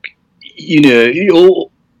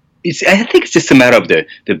 I think it's just a matter of the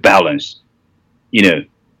balance.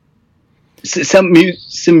 Some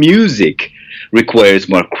music requires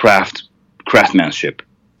more craftsmanship,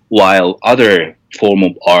 while other form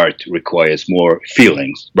of art requires more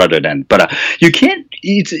feelings rather than. But you can't.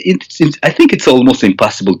 I think it's almost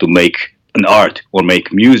impossible to make an art or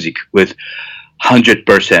make music with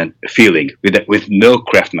 100% feeling with no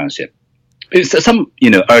craftsmanship. Some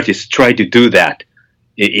artists try to do that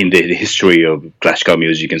in the history of classical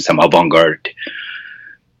music and some avant-garde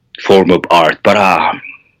form of art, but I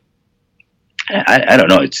don't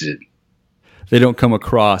know. They don't come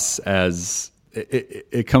across as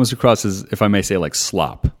it comes across as, if I may say, like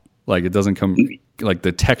slop. Like, it doesn't come like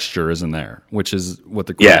the texture isn't there, which is what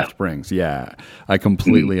the craft brings. Yeah, I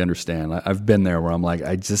completely understand. I've been there where I'm like,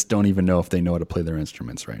 I just don't even know if they know how to play their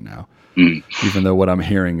instruments right now, even though what I'm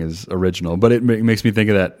hearing is original. But it makes me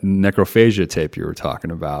think of that Necrophagia tape you were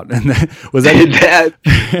talking about. And was that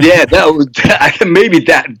that was maybe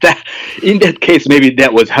that in that case maybe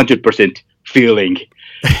that was 100% feeling.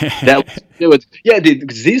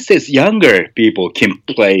 These days younger people can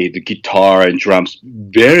play the guitar and drums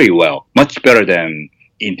very well, much better than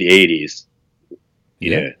in the 80s.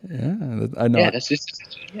 I know. That's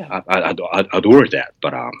just I adore that.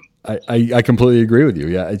 But I completely agree with you.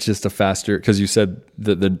 Yeah, it's just a faster, because you said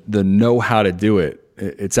the know how to do it.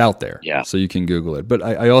 It's out there. Yeah, so you can Google it. But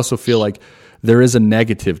I also feel like there is a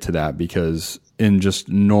negative to that, because in just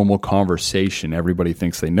normal conversation, everybody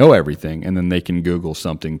thinks they know everything, and then they can Google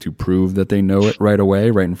something to prove that they know it right away,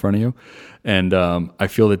 right in front of you. And I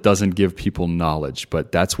feel it doesn't give people knowledge,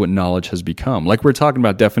 but that's what knowledge has become. Like, we're talking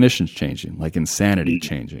about definitions changing, like insanity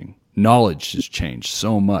changing. Knowledge has changed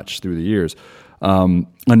so much through the years.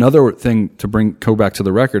 Another thing to go back to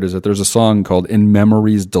the record is that there's a song called "In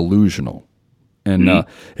Memories Delusional." And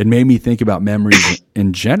it made me think about memories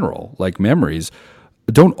in general, like memories.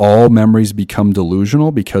 Don't all memories become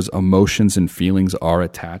delusional because emotions and feelings are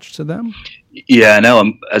attached to them? Yeah, now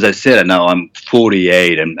as I said, now I'm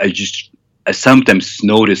 48, and I sometimes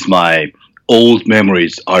notice my old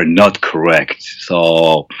memories are not correct.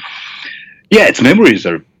 So, its memories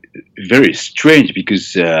are very strange,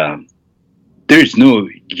 because there is no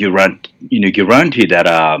guarantee that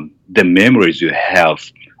the memories you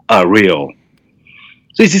have are real.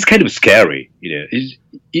 So it's just kind of scary,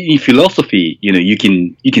 In philosophy, you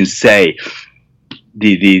can say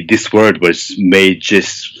this word was made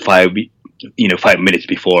just 5 minutes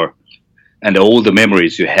before, and all the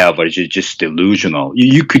memories you have are just delusional.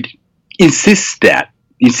 You could insist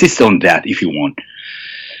on that if you want.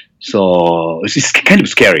 So it's just kind of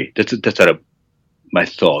scary. That's my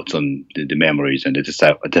thoughts on the memories, and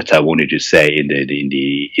that's I wanted to say in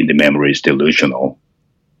the memories delusional.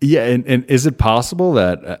 Yeah, and is it possible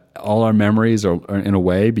that all our memories are, in a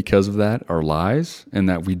way, because of that, are lies, and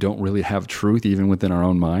that we don't really have truth even within our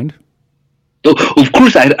own mind? So, of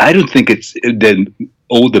course, I don't think it's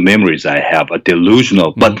all the memories I have are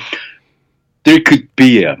delusional, but there could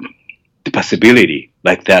be the possibility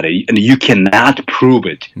like that, and you cannot prove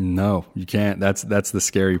it. No, you can't. That's the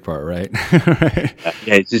scary part, right? Right.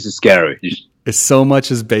 Yeah, it's just scary. It's so much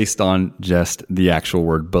is based on just the actual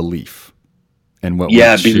word belief. And what we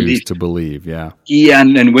choose to believe, Yeah,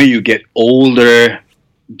 and when you get older,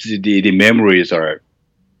 the memories are,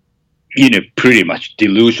 pretty much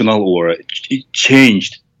delusional or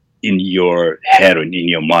changed in your head and in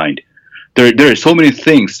your mind. There are so many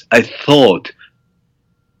things I thought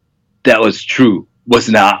that was true was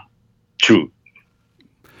not true.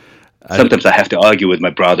 Sometimes I have to argue with my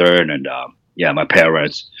brother and my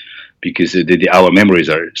parents because our memories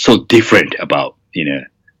are so different about in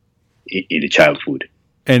the childhood.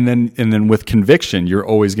 And then with conviction, you're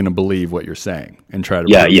always going to believe what you're saying and try to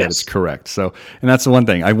prove that it's correct. So, and that's the one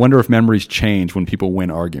thing. I wonder if memories change when people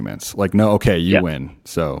win arguments. Like, no, okay, you win.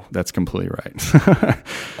 So that's completely right.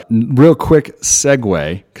 Real quick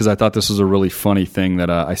segue, because I thought this was a really funny thing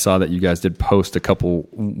that I saw that you guys did post a couple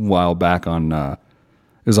while back on, it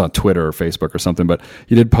was on Twitter or Facebook or something, but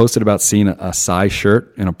you did post it about seeing a Sigh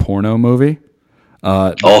shirt in a porno movie.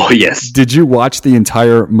 Yes. Did you watch the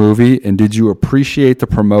entire movie and did you appreciate the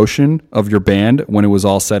promotion of your band when it was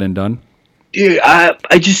all said and done? Yeah,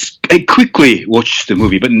 I quickly watched the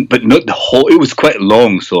movie, but not the whole. It was quite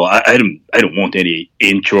long, so I don't want any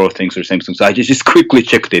intro things or something. So I just quickly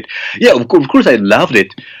checked it. Yeah, of course I loved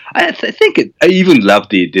it. I think I even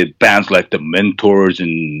loved the bands like the Mentors,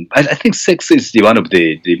 and I think sex is one of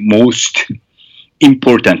the most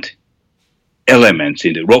important elements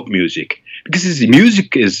in the rock music. Because the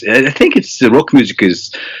music is, I think the rock music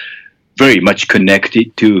is very much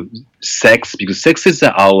connected to sex, because sex is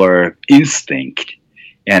our instinct,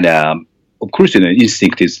 and of course,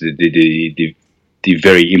 instinct is the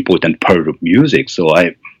very important part of music. So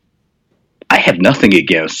I have nothing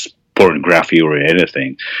against pornography or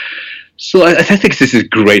anything. So I think this is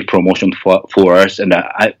great promotion for us, and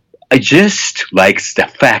I just like the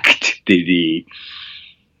fact that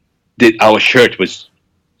our shirt was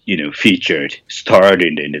featured, starred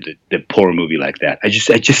in the porn movie like that. I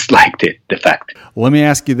just liked it, the fact. Let me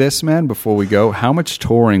ask you this, man, before we go. How much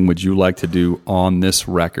touring would you like to do on this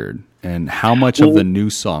record? And how much of the new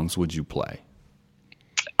songs would you play?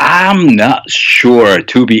 I'm not sure.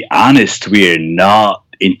 To be honest, we're not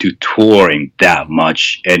into touring that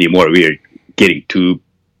much anymore. We're getting too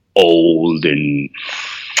old, and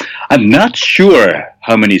I'm not sure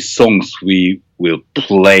how many songs we will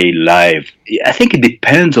play live. I think it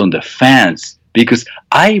depends on the fans, because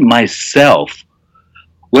I myself,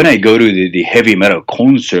 when I go to the heavy metal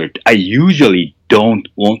concert, I usually don't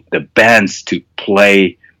want the bands to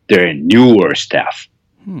play their newer stuff.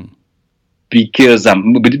 Because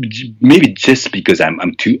maybe just because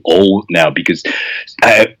I'm too old now, because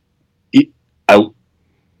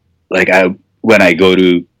when I go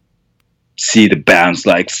to see the bands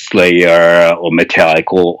like Slayer or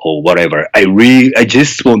Metallica or whatever, I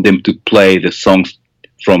just want them to play the songs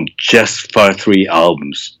from just for 3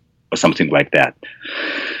 albums or something like that.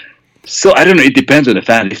 So I don't know, it depends on the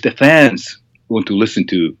fans. If the fans want to listen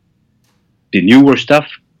to the newer stuff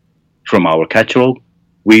from our catalog,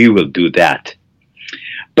 we will do that.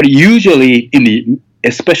 But usually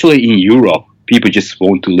especially in Europe, people just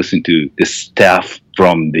want to listen to the stuff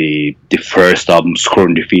from the first album,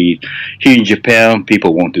 Scorn Defeat. Here in Japan,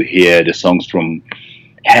 people want to hear the songs from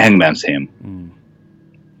Hangman's Hymn.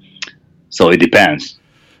 So it depends.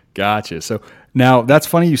 Gotcha. So now that's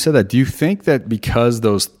funny you said that. Do you think that because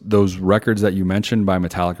those records that you mentioned by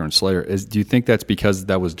Metallica and Slayer, do you think that's because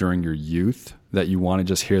that was during your youth that you want to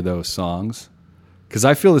just hear those songs? Because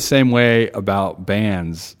I feel the same way about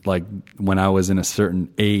bands. Like when I was in a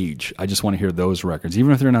certain age, I just want to hear those records,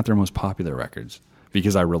 even if they're not their most popular records,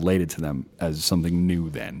 because I related to them as something new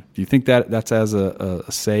then. Do you think that's as a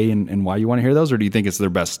say in why you want to hear those, or do you think it's their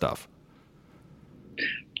best stuff?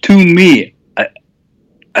 To me,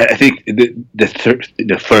 I think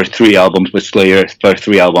the first 3 albums with Slayer, first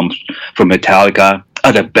 3 albums from Metallica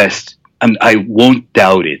are the best, and I won't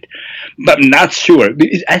doubt it. But I'm not sure.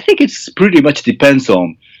 I think it's pretty much depends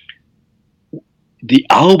on the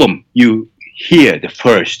album you hear the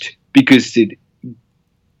first, because the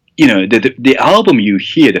album you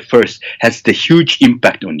hear the first has the huge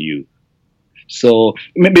impact on you. So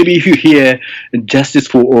maybe if you hear Justice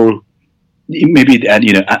for All, maybe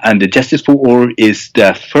and the Justice for All is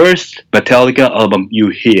the first Metallica album you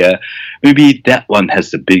hear, maybe that one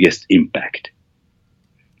has the biggest impact.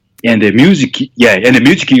 And the music, and the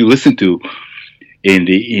music you listen to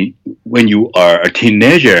when you are a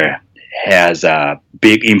teenager has a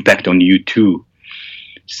big impact on you too.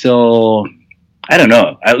 So I don't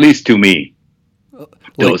know. At least to me,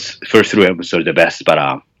 those first 3 albums are the best.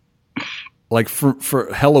 But like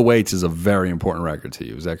for Hell Awaits is a very important record to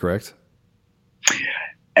you. Is that correct?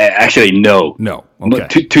 Actually, no.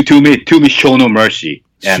 Okay. To me, Show No Mercy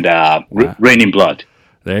and Rain in Blood.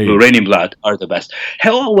 Rain in Blood are the best.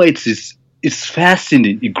 Hell Awaits is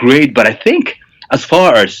fascinating, great, but I think as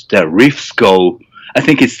far as the riffs go, I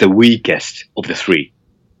think it's the weakest of the three.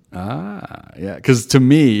 Yeah, because to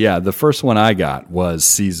me, the first one I got was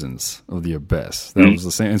Seasons of the Abyss. That was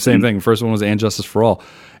the same thing. The first one was And Justice for All,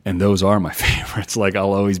 and those are my favorites. Like,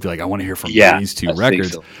 I'll always be like, I want to hear from these two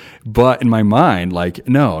records. So. But in my mind, like,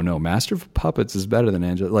 no, Master of Puppets is better than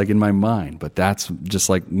Angel. Like, in my mind, but that's just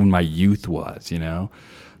like when my youth was, you know.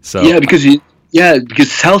 So because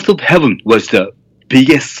South of Heaven was the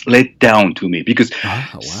biggest letdown to me because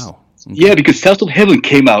because South of Heaven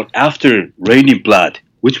came out after Raining Blood,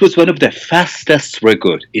 which was one of the fastest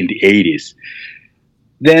record in the 80s.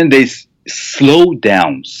 Then they slowed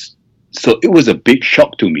down, so it was a big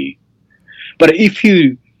shock to me. But if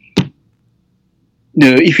you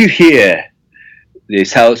hear the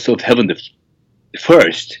South of Heaven the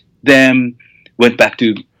first, then went back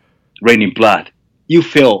to Raining Blood, you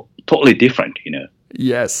feel totally different, you know.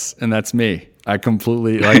 Yes, and that's me. I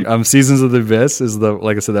completely Seasons of the Abyss is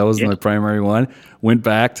like I said, that was my primary one. Went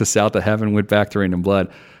back to South of Heaven, went back to Rain and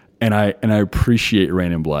Blood, and I appreciate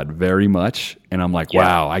Rain and Blood very much. And I'm like,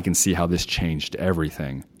 wow, I can see how this changed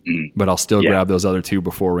everything. But I'll still grab those other two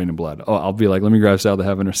before Rain and Blood. Oh, I'll be like, let me grab South of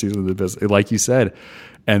Heaven or Seasons of the Abyss, like you said.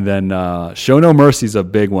 And then Show No Mercy is a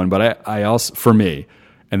big one, but I also, for me,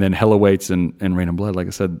 and then Hell Awaits and Rain and Blood, like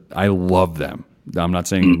I said, I love them. I'm not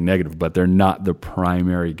saying anything negative, but they're not the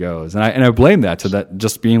primary goes. And I blame that to that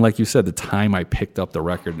just being, like you said, the time I picked up the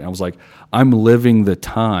record. And I was like, I'm living the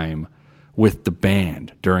time with the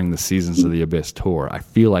band during the Seasons of the Abyss tour. I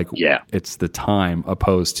feel like it's the time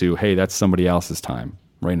opposed to, hey, that's somebody else's time,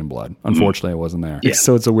 Rain and Blood. Unfortunately, I wasn't there. Yeah.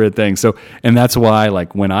 So it's a weird thing. So, and that's why,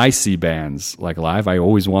 like, when I see bands like live, I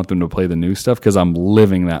always want them to play the new stuff because I'm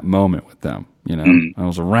living that moment with them. You know, I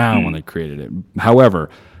was around when they created it. However,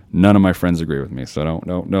 none of my friends agree with me, so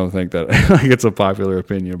don't think that like it's a popular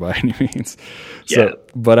opinion by any means. So,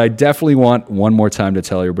 but I definitely want one more time to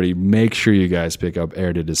tell everybody, make sure you guys pick up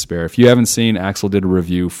Air to Despair. If you haven't seen, Axel did a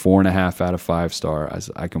review, 4.5 out of 5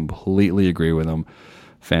 stars. I completely agree with him.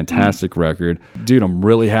 Fantastic record. Dude, I'm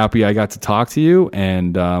really happy I got to talk to you,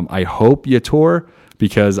 and I hope you tour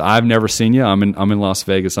because I've never seen you. I'm in Las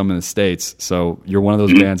Vegas. I'm in the States, so you're one of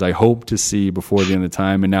those bands I hope to see before the end of the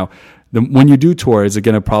time. And now, when you do tour, is it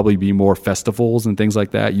going to probably be more festivals and things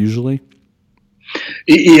like that usually?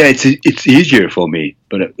 Yeah, it's easier for me.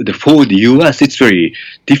 But for the US, it's very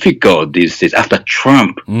difficult these days. After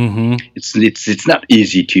Trump, it's not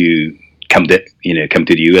easy to come to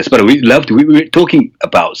the US. But we were talking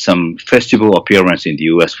about some festival appearance in the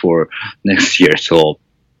US for next year. So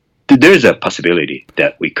there's a possibility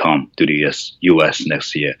that we come to the US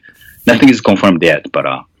next year. Nothing is confirmed yet, but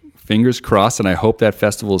fingers crossed, and I hope that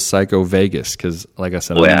festival is Psycho Vegas because, like I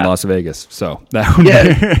said, I'm in Las Vegas, so that would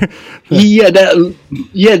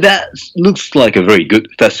that looks like a very good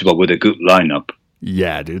festival with a good lineup.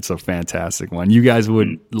 Yeah, dude, it's a fantastic one. You guys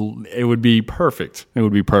it would be perfect. It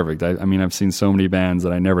would be perfect. I mean, I've seen so many bands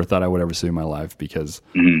that I never thought I would ever see in my life because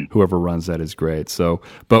whoever runs that is great. So,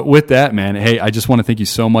 but with that, man, hey, I just want to thank you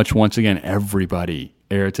so much once again, everybody.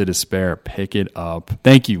 Air to Despair, pick it up.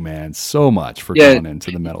 Thank you, man, so much for coming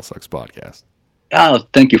into the Metal Sucks podcast. Oh,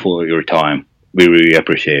 thank you for your time. We really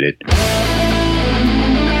appreciate it.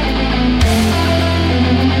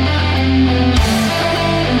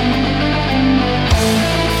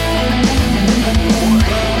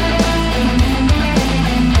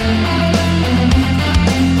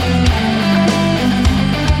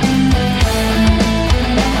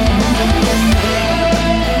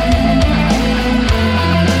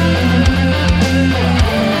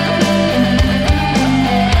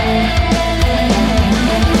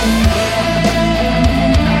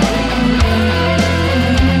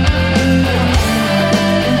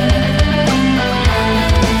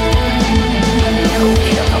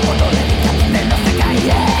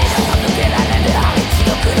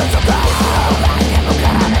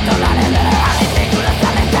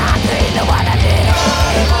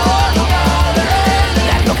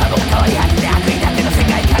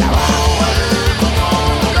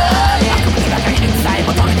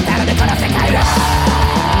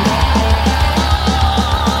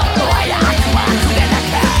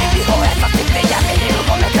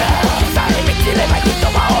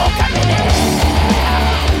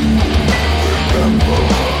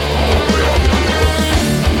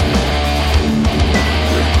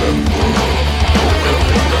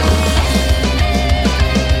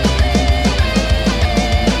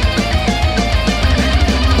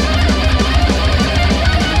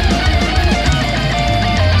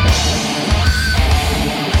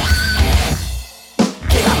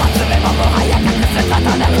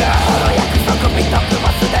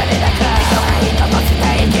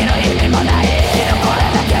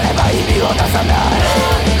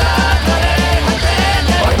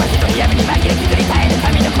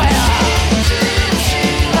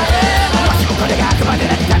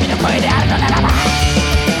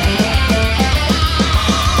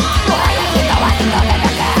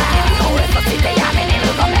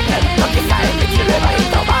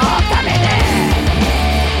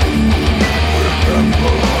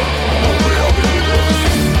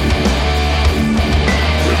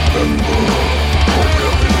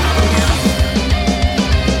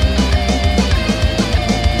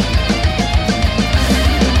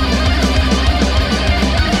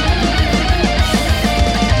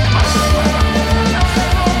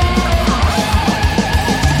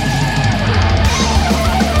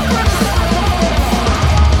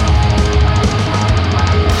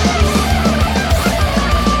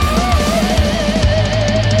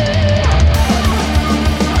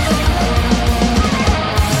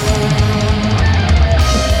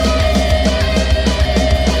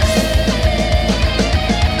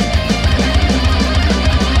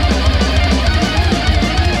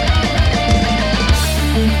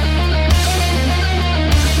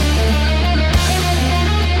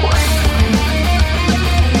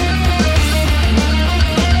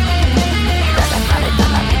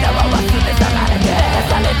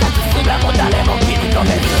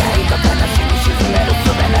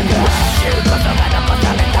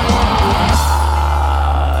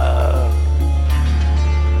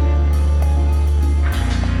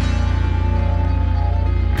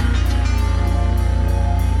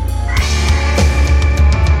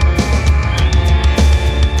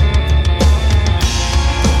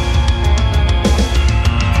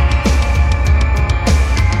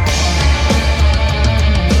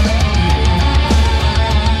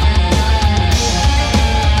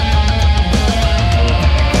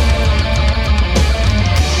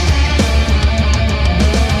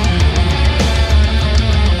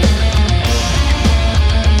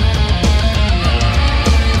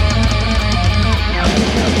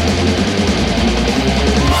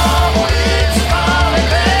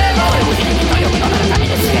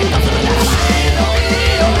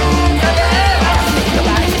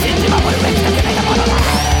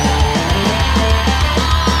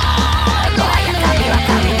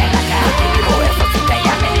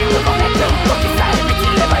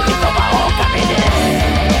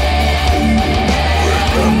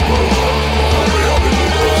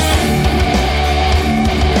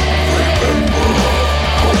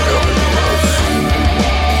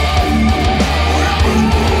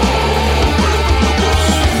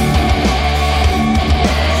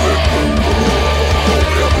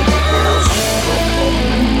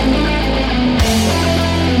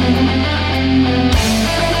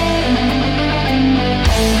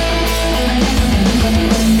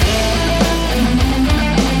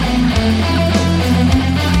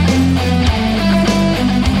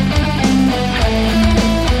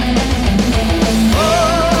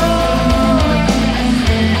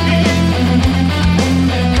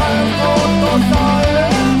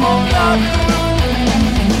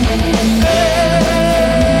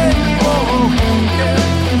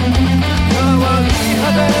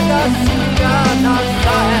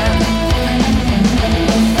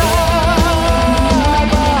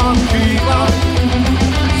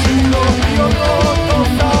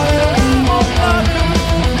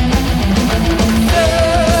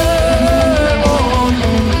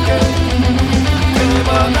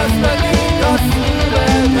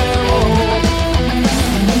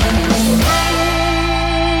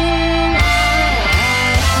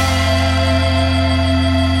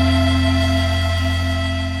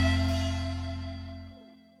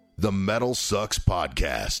 the Metal Sucks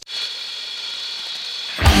Podcast.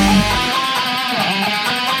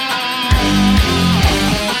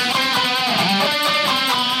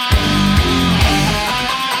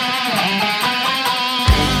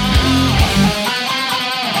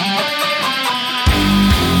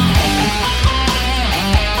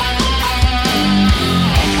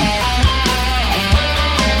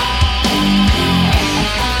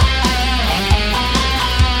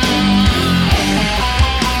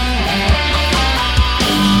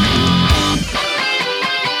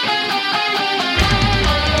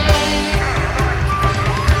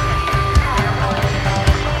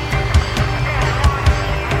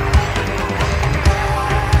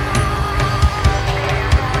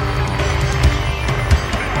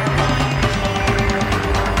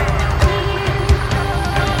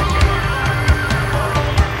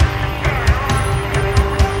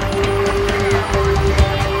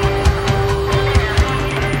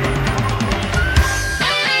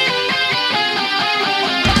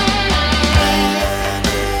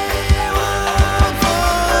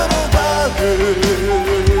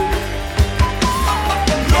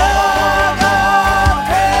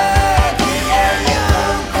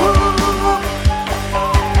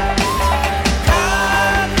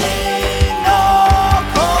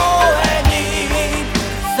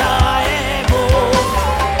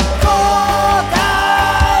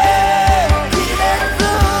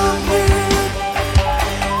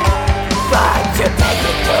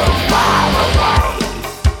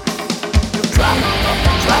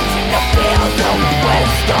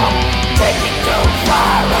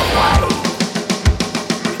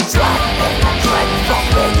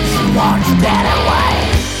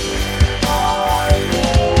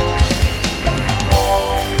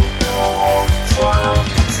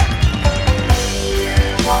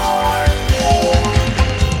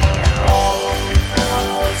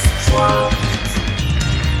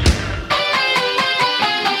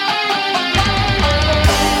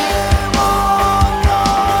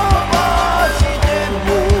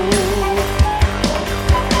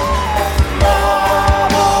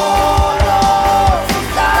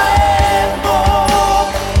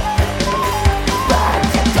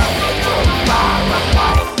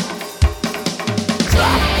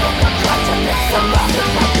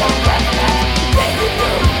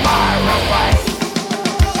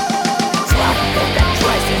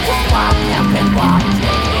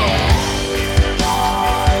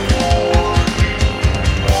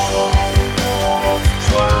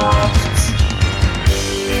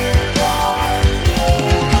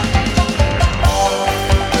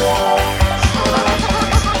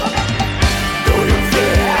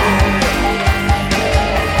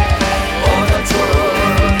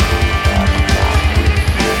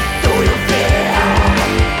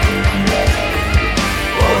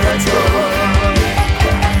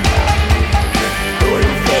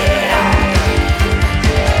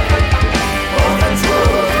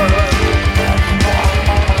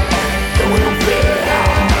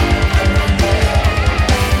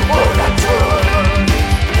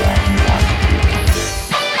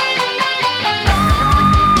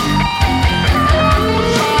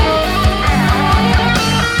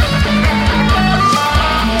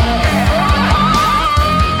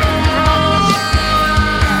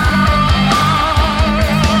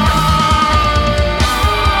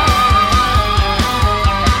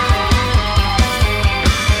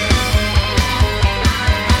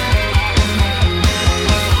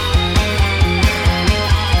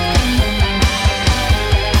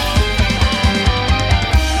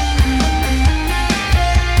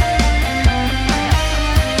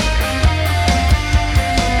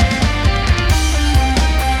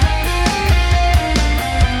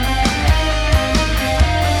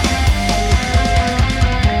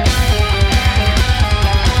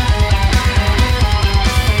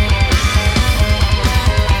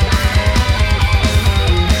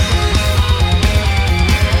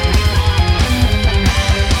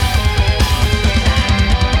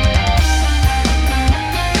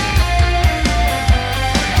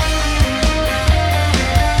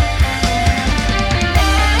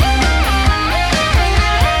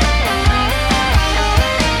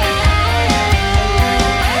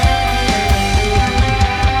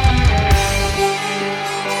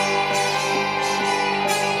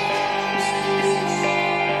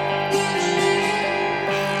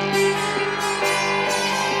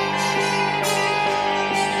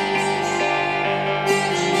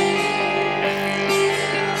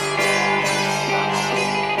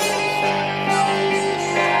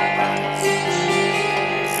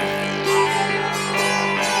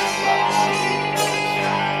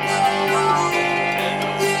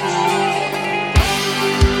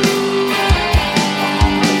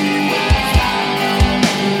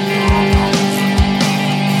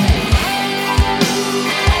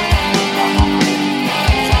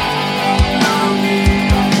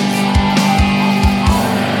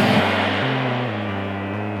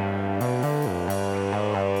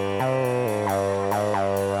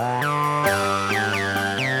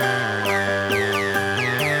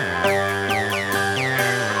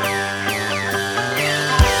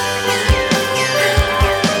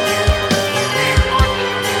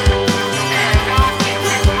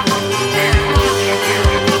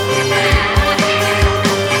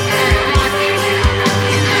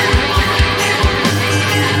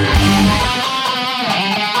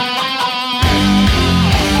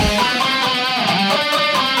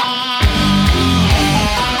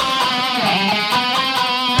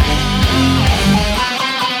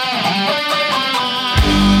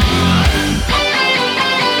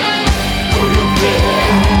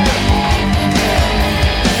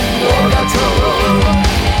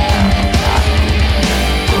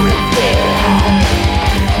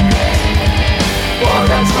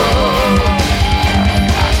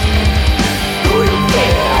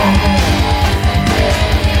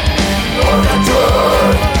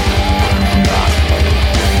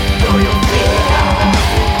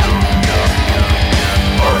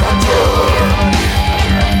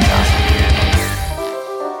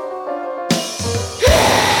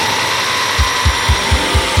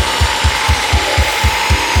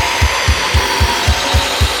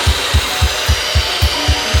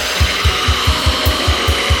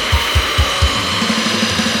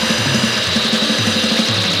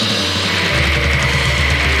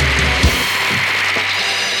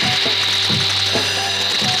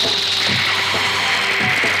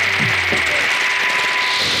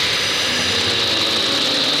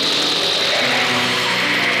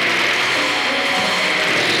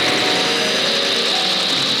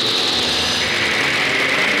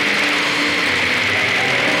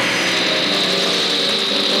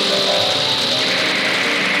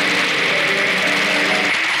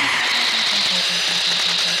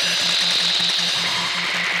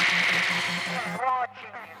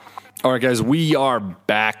 All right, guys, we are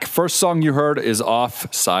back. First song you heard is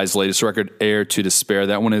off Sigh's latest record, Heir to Despair.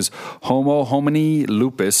 That one is Homo Homini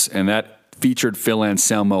Lupus, and that featured Phil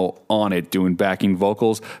Anselmo on it doing backing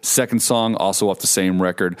vocals. Second song, also off the same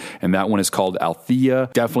record, and that one is called Althea.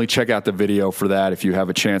 Definitely check out the video for that if you have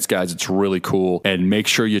a chance, guys. It's really cool, and make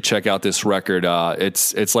sure you check out this record.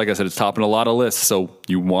 It's like I said, it's topping a lot of lists, so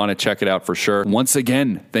you want to check it out for sure. Once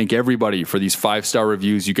again, thank everybody for these 5-star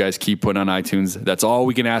reviews you guys keep putting on iTunes. That's all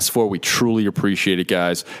we can ask for. We truly appreciate it,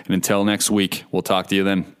 guys. And until next week, we'll talk to you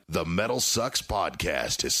then. The Metal Sucks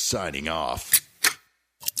Podcast is signing off.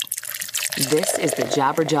 This is the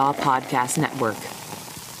Jabberjaw Podcast Network.